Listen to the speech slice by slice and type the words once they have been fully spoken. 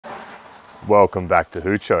Welcome back to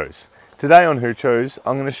Hoochos. Today on Hoochos,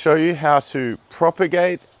 I'm going to show you how to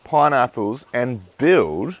propagate pineapples and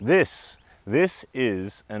build this. This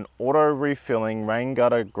is an auto-refilling rain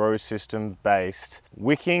gutter grow system based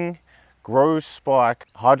wicking grow spike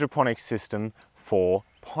hydroponic system for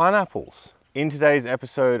pineapples. In today's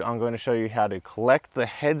episode, I'm going to show you how to collect the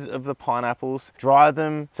heads of the pineapples, dry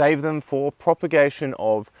them, save them for propagation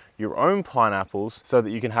of your own pineapples so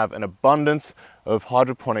that you can have an abundance of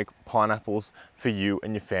hydroponic pineapples for you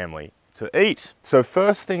and your family to eat. So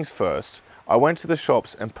first things first, I went to the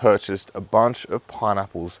shops and purchased a bunch of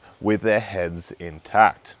pineapples with their heads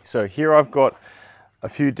intact. So here I've got a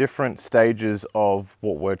few different stages of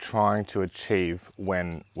what we're trying to achieve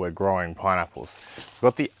when we're growing pineapples. We've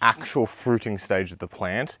got the actual fruiting stage of the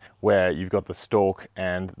plant where you've got the stalk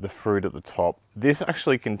and the fruit at the top. This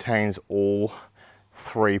actually contains all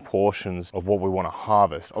three portions of what we want to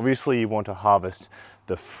harvest. Obviously you want to harvest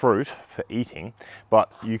the fruit for eating,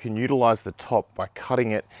 but you can utilize the top by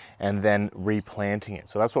cutting it and then replanting it.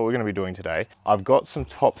 So that's what we're going to be doing today. I've got some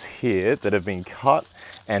tops here that have been cut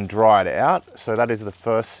and dried out. So that is the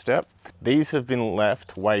first step. These have been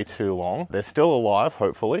left way too long. They're still alive,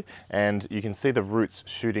 hopefully, and you can see the roots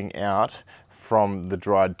shooting out from the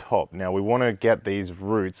dried top. Now we want to get these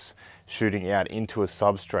roots shooting out into a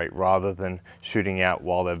substrate rather than shooting out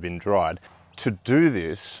while they've been dried. To do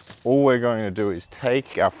this, all we're going to do is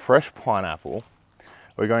take our fresh pineapple,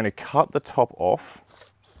 we're going to cut the top off,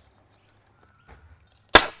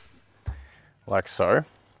 like so.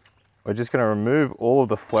 We're just going to remove all of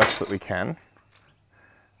the flesh that we can,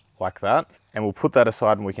 like that, and we'll put that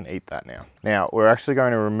aside and we can eat that now. Now, we're actually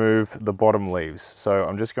going to remove the bottom leaves. So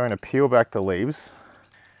I'm just going to peel back the leaves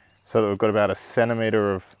so that we've got about 1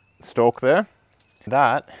 centimeter of stalk there.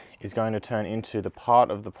 That is going to turn into the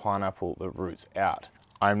part of the pineapple that roots out.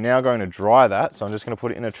 I'm now going to dry that, so I'm just going to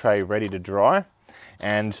put it in a tray ready to dry,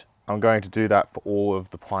 and I'm going to do that for all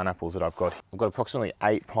of the pineapples that I've got. I've got approximately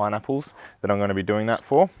 8 pineapples that I'm going to be doing that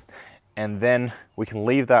for, and then we can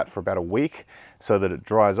leave that for about a week so that it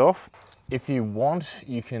dries off. If you want,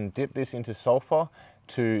 you can dip this into sulfur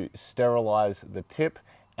to sterilize the tip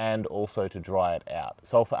and also to dry it out.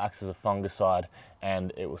 Sulfur acts as a fungicide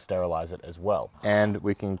and it will sterilize it as well. And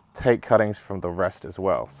we can take cuttings from the rest as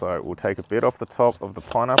well. So we'll take a bit off the top of the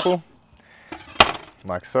pineapple,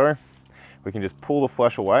 like so. We can just pull the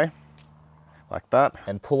flesh away, like that,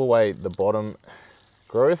 and pull away the bottom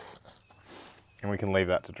growth, and we can leave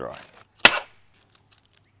that to dry.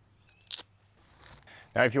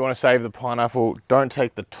 Now, if you want to save the pineapple, don't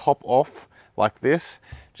take the top off like this.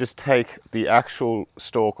 Just take the actual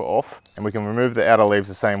stalk off, and we can remove the outer leaves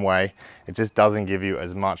the same way. It just doesn't give you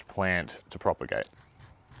as much plant to propagate.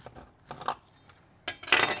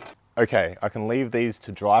 Okay, I can leave these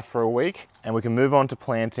to dry for a week, and we can move on to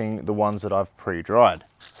planting the ones that I've pre-dried.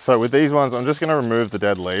 So with these ones, I'm just going to remove the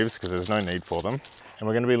dead leaves because there's no need for them. And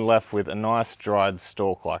we're going to be left with a nice dried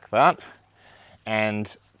stalk like that.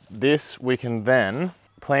 And this we can then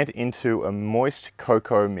plant into a moist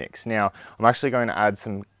cocoa mix. Now, I'm actually going to add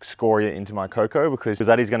some scoria into my cocoa because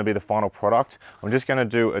that is going to be the final product. I'm just going to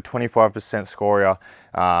do a 25% scoria,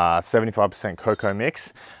 75% cocoa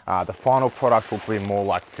mix. The final product will be more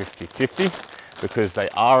like 50-50 because they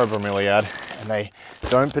are a bromeliad and they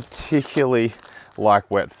don't particularly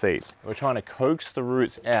like wet feet. We're trying to coax the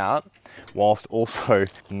roots out whilst also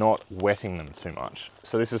not wetting them too much.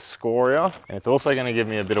 So this is scoria, and it's also going to give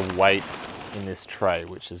me a bit of weight in this tray,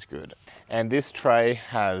 which is good. And this tray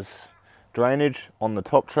has drainage on the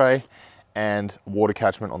top tray and water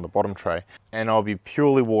catchment on the bottom tray. And I'll be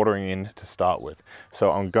purely watering in to start with.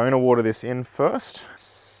 So I'm going to water this in first.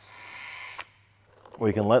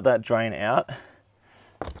 We can let that drain out,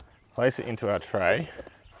 place it into our tray,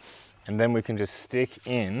 and then we can just stick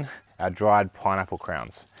in our dried pineapple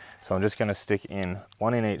crowns. So I'm just going to stick in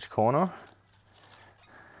 1 in each corner,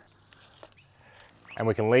 and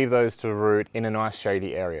we can leave those to root in a nice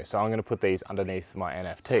shady area. So I'm going to put these underneath my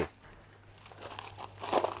NFT.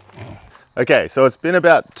 Okay, so it's been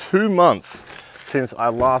about 2 months since I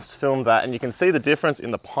last filmed that, and you can see the difference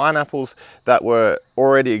in the pineapples that were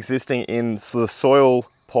already existing in the soil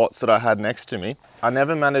pots that I had next to me. I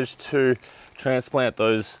never managed to transplant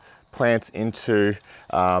those plants into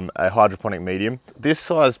a hydroponic medium. This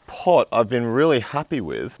size pot I've been really happy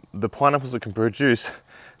with. The pineapples that can produce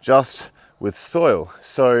just with soil.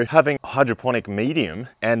 So having a hydroponic medium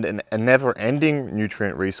and a never-ending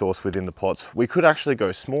nutrient resource within the pots, we could actually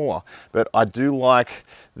go smaller, but I do like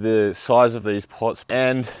the size of these pots.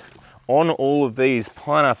 And on all of these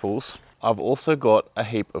pineapples, I've also got a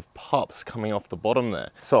heap of pups coming off the bottom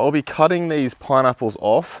there. So I'll be cutting these pineapples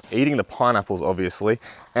off, eating the pineapples obviously,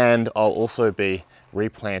 and I'll also be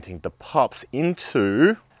replanting the pups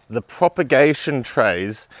into the propagation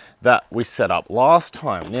trays that we set up last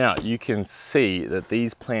time. Now you can see that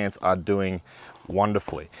these plants are doing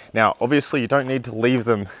wonderfully. Now obviously you don't need to leave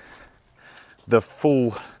them the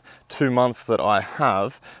full 2 months that I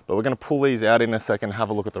have, but we're going to pull these out in a second, have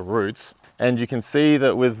a look at the roots. And you can see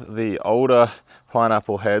that with the older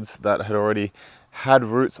pineapple heads that had already had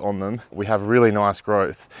roots on them, we have really nice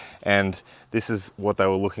growth. And this is what they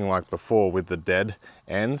were looking like before with the dead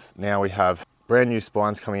ends. Now we have brand new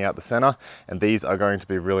spines coming out the center, and these are going to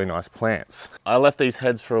be really nice plants. I left these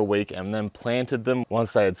heads for a week and then planted them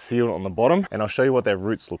once they had sealed on the bottom, and I'll show you what their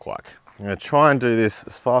roots look like. I'm going to try and do this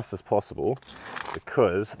as fast as possible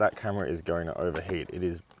because that camera is going to overheat. It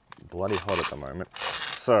is bloody hot at the moment.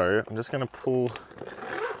 So I'm just going to pull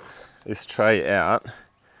this tray out,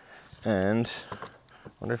 and I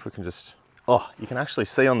wonder if we can just, oh, you can actually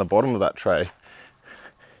see on the bottom of that tray,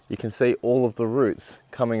 you can see all of the roots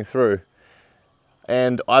coming through.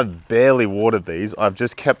 And I've barely watered these. I've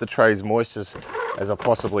just kept the trays moist as I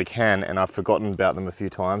possibly can, and I've forgotten about them a few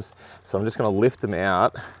times. So I'm just going to lift them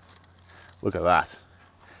out. Look at that.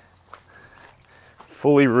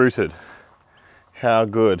 Fully rooted. How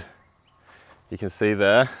good. You can see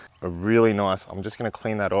there, a really nice, I'm just going to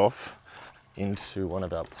clean that off into one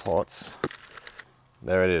of our pots.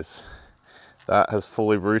 There it is. That has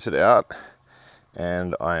fully rooted out,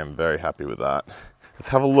 and I am very happy with that. Let's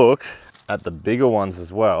have a look at the bigger ones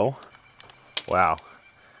as well. Wow,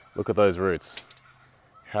 look at those roots.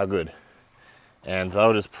 How good. And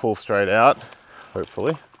they'll just pull straight out,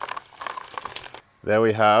 hopefully. There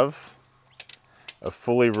we have a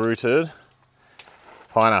fully rooted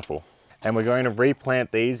pineapple. And we're going to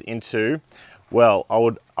replant these into, well, I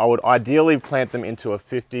would ideally plant them into a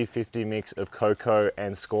 50-50 mix of cocoa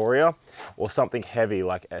and scoria, or something heavy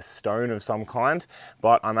like a stone of some kind.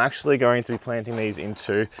 But I'm actually going to be planting these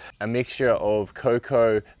into a mixture of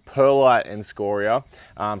cocoa, perlite and scoria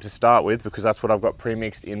to start with, because that's what I've got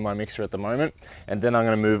pre-mixed in my mixer at the moment. And then I'm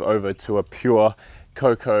going to move over to a pure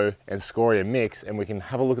cocoa and scoria mix, and we can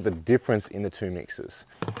have a look at the difference in the two mixes.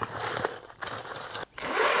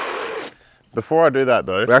 Before I do that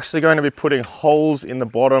though, we're actually going to be putting holes in the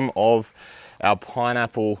bottom of our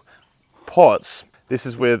pineapple pots. This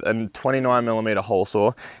is with a 29mm hole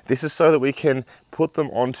saw. This is so that we can put them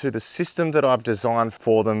onto the system that I've designed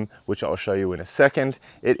for them, which I'll show you in a second.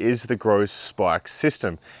 It is the grow spike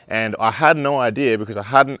system. And I had no idea, because I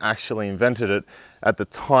hadn't actually invented it at the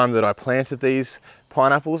time that I planted these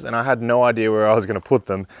pineapples, and I had no idea where I was going to put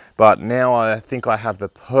them. But now I think I have the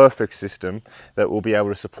perfect system that will be able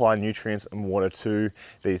to supply nutrients and water to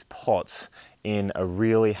these pots in a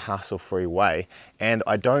really hassle-free way. And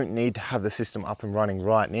I don't need to have the system up and running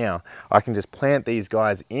right now. I can just plant these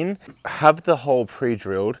guys in, have the hole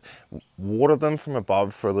pre-drilled, water them from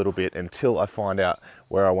above for a little bit until I find out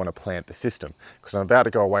where I want to plant the system, because I'm about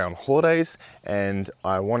to go away on holidays and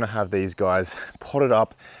I want to have these guys potted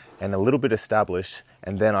up and a little bit established,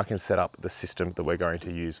 and then I can set up the system that we're going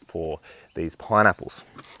to use for these pineapples.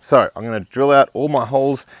 So I'm going to drill out all my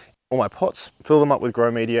holes, all my pots, fill them up with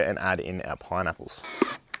grow media and add in our pineapples.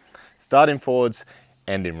 Start in forwards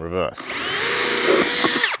and in reverse.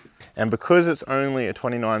 And because it's only a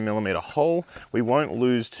 29mm hole, we won't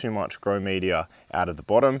lose too much grow media out of the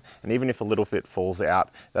bottom, and even if a little bit falls out,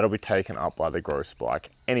 that'll be taken up by the grow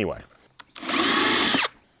spike anyway.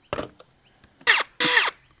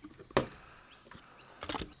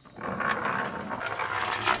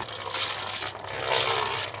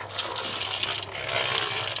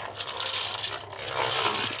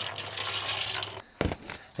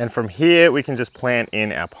 And from here, we can just plant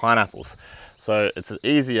in our pineapples. So it's as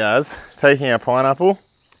easy as taking our pineapple,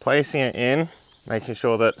 placing it in, making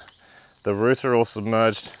sure that the roots are all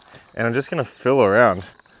submerged, and I'm just gonna fill around.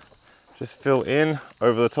 Just fill in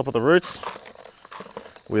over the top of the roots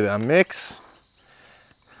with our mix.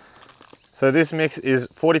 So this mix is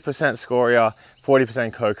 40% scoria,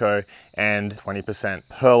 40% cocoa, and 20%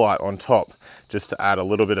 perlite on top, just to add a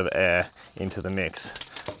little bit of air into the mix.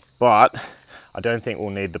 But I don't think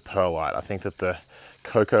we'll need the perlite. I think that the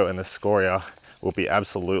cocoa and the scoria will be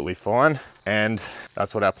absolutely fine, and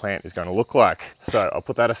that's what our plant is going to look like. So I'll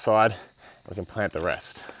put that aside, and we can plant the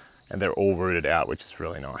rest. And they're all rooted out, which is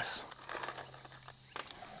really nice.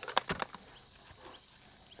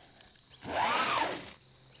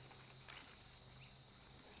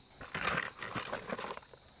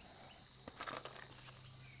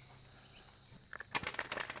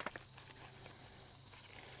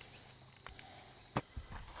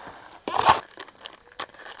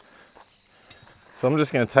 So I'm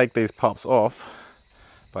just going to take these pups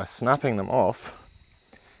off by snapping them off,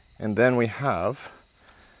 and then we have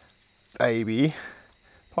baby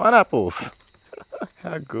pineapples.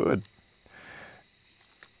 How good.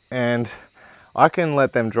 And I can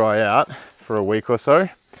let them dry out for a week or so,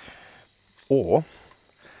 or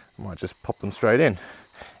I might just pop them straight in.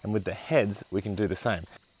 And with the heads, we can do the same.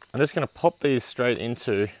 I'm just going to pop these straight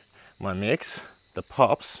into my mix, the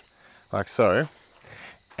pops, like so.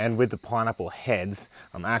 And with the pineapple heads,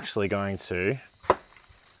 I'm actually going to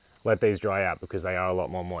let these dry out because they are a lot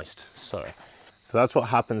more moist. So that's what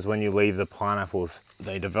happens when you leave the pineapples.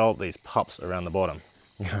 They develop these pups around the bottom.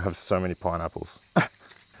 You have so many pineapples.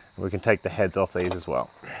 We can take the heads off these as well.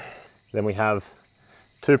 Then we have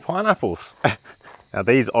 2 pineapples. Now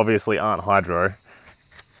these obviously aren't hydro,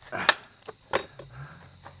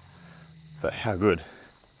 but how good.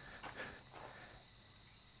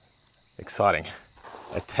 Exciting.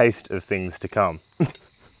 A taste of things to come.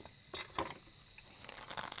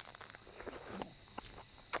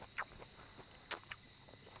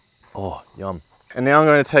 Oh, yum. And now I'm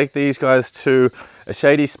going to take these guys to a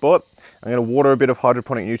shady spot. I'm going to water a bit of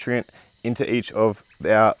hydroponic nutrient into each of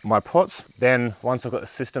my pots. Then once I've got the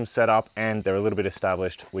system set up and they're a little bit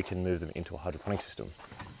established, we can move them into a hydroponic system.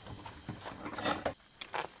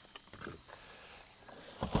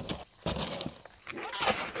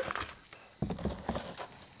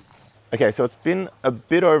 Okay, so it's been a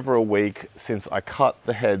bit over a week since I cut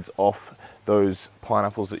the heads off those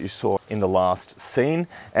pineapples that you saw in the last scene.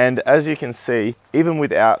 And as you can see, even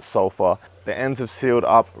without sulfur, the ends have sealed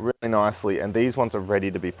up really nicely, and these ones are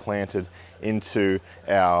ready to be planted into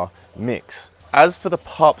our mix. As for the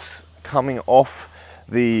pups coming off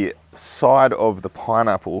the side of the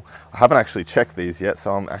pineapple, I haven't actually checked these yet,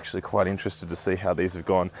 so I'm actually quite interested to see how these have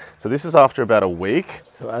gone. So this is after about a week.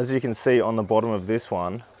 So as you can see on the bottom of this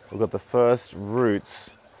one, we've got the first roots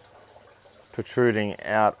protruding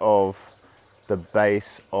out of the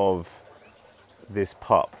base of this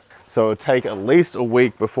pup. So it'll take at least a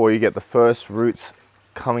week before you get the first roots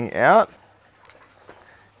coming out.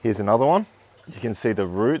 Here's another one. You can see the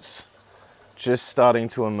roots just starting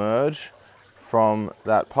to emerge from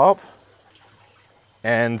that pup.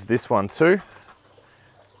 And this one too.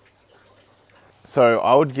 So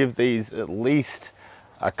I would give these at least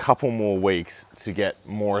a couple more weeks to get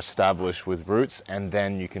more established with roots, and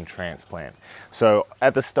then you can transplant. So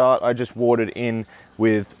at the start, I just watered in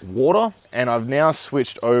with water, and I've now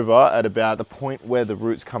switched over at about the point where the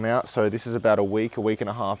roots come out. So this is about a week and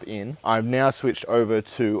a half in. I've now switched over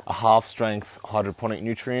to a half strength hydroponic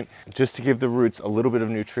nutrient just to give the roots a little bit of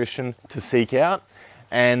nutrition to seek out.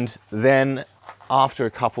 And then after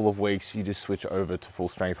a couple of weeks, you just switch over to full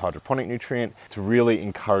strength hydroponic nutrient to really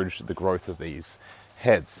encourage the growth of these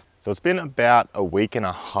heads. So it's been about a week and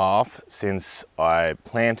a half since I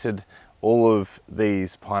planted all of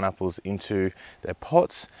these pineapples into their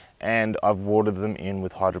pots, and I've watered them in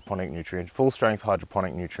with hydroponic nutrient, full strength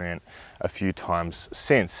hydroponic nutrient, a few times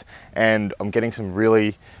since. And I'm getting some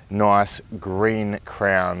really nice green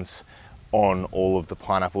crowns on all of the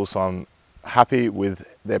pineapples, so I'm happy with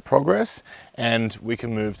their progress, and we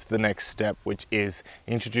can move to the next step, which is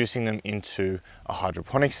introducing them into a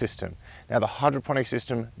hydroponic system. Now, the hydroponic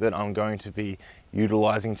system that I'm going to be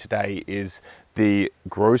utilizing today is the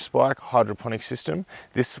Grow Spike hydroponic system.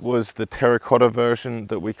 This was the terracotta version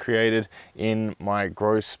that we created in my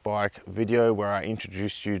Grow Spike video, where I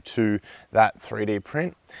introduced you to that 3D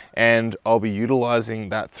print, and I'll be utilizing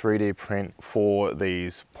that 3D print for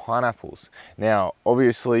these pineapples. Now,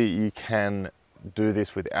 obviously you can do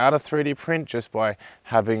this without a 3D print just by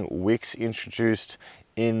having wicks introduced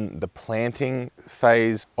in the planting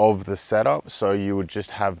phase of the setup. So you would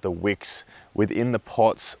just have the wicks within the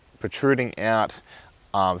pots protruding out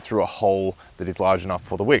through a hole that is large enough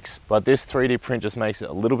for the wicks. But this 3D print just makes it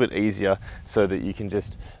a little bit easier, so that you can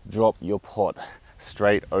just drop your pot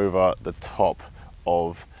straight over the top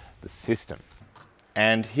of the system.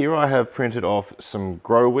 And here I have printed off some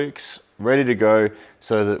grow wicks ready to go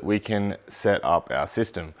so that we can set up our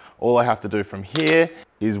system. All I have to do from here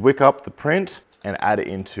is wick up the print and add it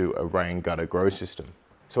into a rain gutter grow system.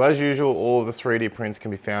 So as usual, all of the 3D prints can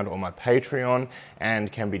be found on my Patreon and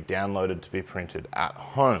can be downloaded to be printed at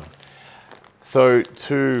home. So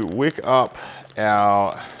to wick up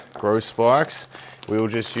our grow spikes, we will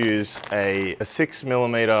just use a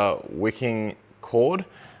 6mm wicking cord,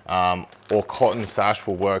 or cotton sash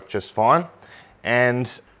will work just fine.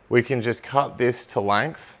 And we can just cut this to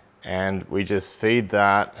length, and we just feed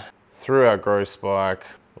that through our grow spike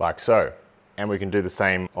like so. And we can do the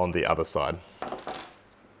same on the other side,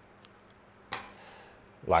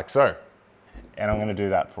 like so. And I'm going to do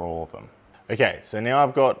that for all of them. Okay, so now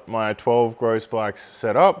I've got my 12 grow spikes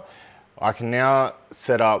set up. I can now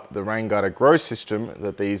set up the rain gutter grow system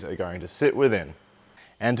that these are going to sit within.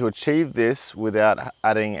 And to achieve this without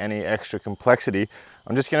adding any extra complexity,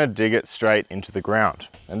 I'm just going to dig it straight into the ground.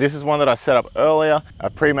 And this is one that I set up earlier. I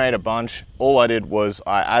pre-made a bunch. All I did was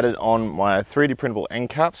I added on my 3D printable end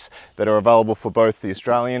caps that are available for both the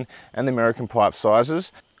Australian and the American pipe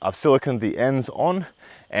sizes. I've siliconed the ends on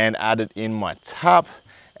and added in my tap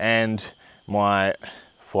and my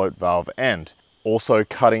float valve end. Also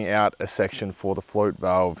cutting out a section for the float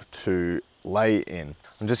valve to lay in.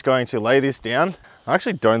 I'm just going to lay this down. I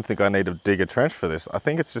actually don't think I need to dig a trench for this. I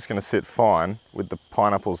think it's just going to sit fine with the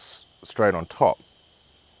pineapples straight on top,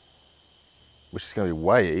 which is going to be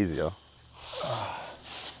way easier.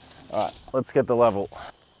 All right, let's get the level.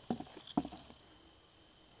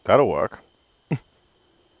 That'll work.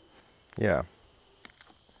 Yeah.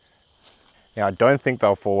 Now I don't think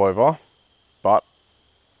they'll fall over, but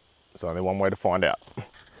there's only one way to find out.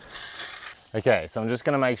 Okay, so I'm just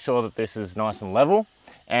going to make sure that this is nice and level,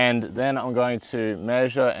 and then I'm going to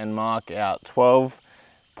measure and mark out 12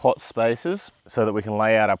 pot spaces so that we can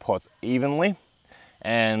lay out our pots evenly,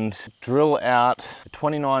 and drill out a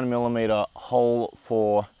 29mm hole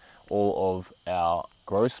for all of our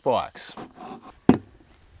grow spikes.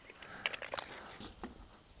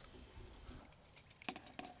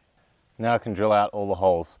 Now I can drill out all the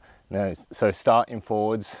holes. Now, so start in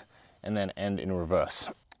forwards and then end in reverse.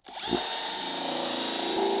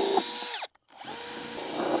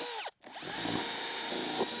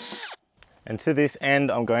 And to this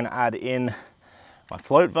end, I'm going to add in my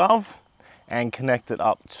float valve and connect it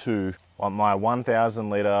up to my 1000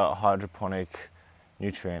 litre hydroponic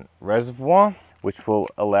nutrient reservoir, which will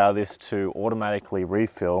allow this to automatically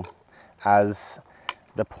refill as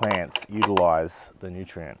the plants utilize the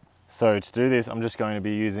nutrient. So to do this, I'm just going to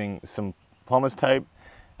be using some plumber's tape,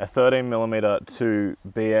 a 13mm to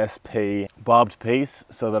BSP barbed piece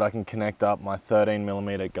so that I can connect up my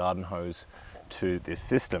 13mm garden hose to this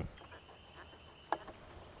system.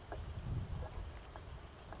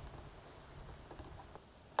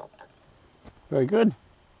 Very good.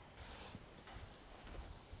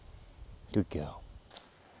 Good girl.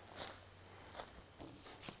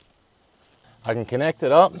 I can connect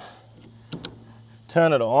it up,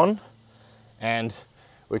 turn it on, and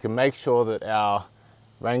we can make sure that our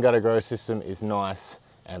rain gutter grow system is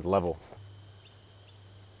nice and level.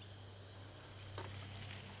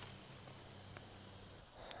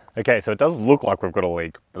 Okay, so it does look like we've got a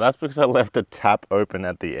leak, but that's because I left the tap open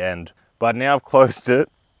at the end. But now I've closed it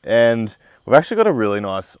and we've actually got a really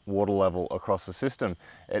nice water level across the system.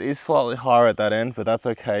 It is slightly higher at that end, but that's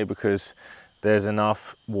okay because there's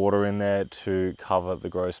enough water in there to cover the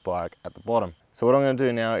grow spike at the bottom. So what I'm going to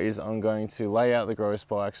do now is I'm going to lay out the grow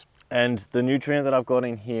spikes, and the nutrient that I've got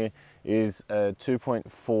in here is a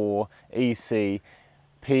 2.4 EC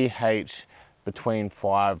pH between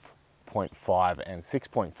 5.5 and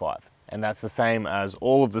 6.5, and that's the same as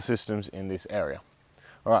all of the systems in this area.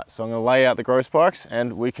 All right, so I'm going to lay out the grow spikes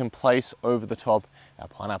and we can place over the top our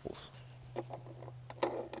pineapples.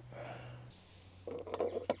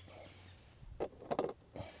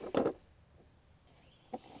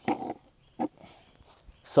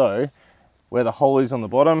 So where the hole is on the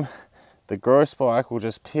bottom, the grow spike will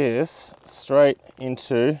just pierce straight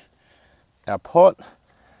into our pot,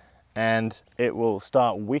 and it will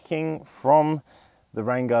start wicking from the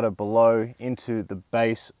rain gutter below into the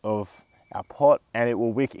base of our pot, and it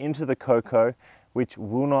will wick into the cocoa, which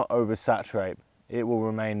will not oversaturate. It will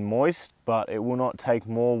remain moist, but it will not take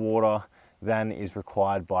more water than is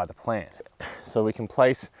required by the plant. So we can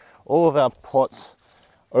place all of our pots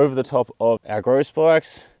over the top of our grow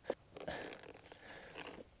spikes,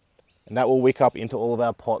 and that will wick up into all of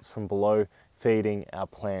our pots from below, feeding our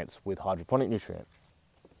plants with hydroponic nutrient.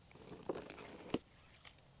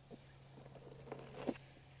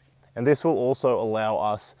 And this will also allow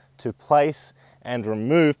us to place and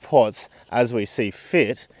remove pots as we see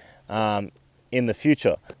fit in the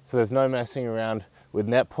future. So there's no messing around with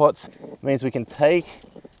net pots. It means we can take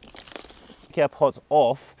our pots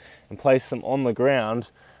off and place them on the ground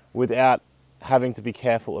without having to be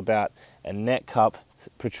careful about a net cup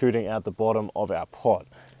protruding out the bottom of our pot.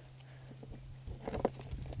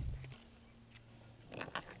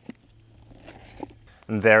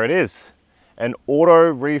 And there it is, an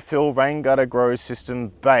auto refill rain gutter grow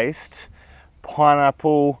system based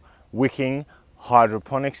pineapple wicking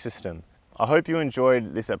hydroponic system. I hope you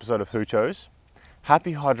enjoyed this episode of Hoochos.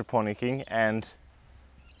 Happy hydroponicking, and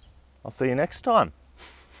I'll see you next time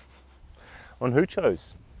on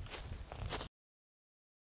Hoochos.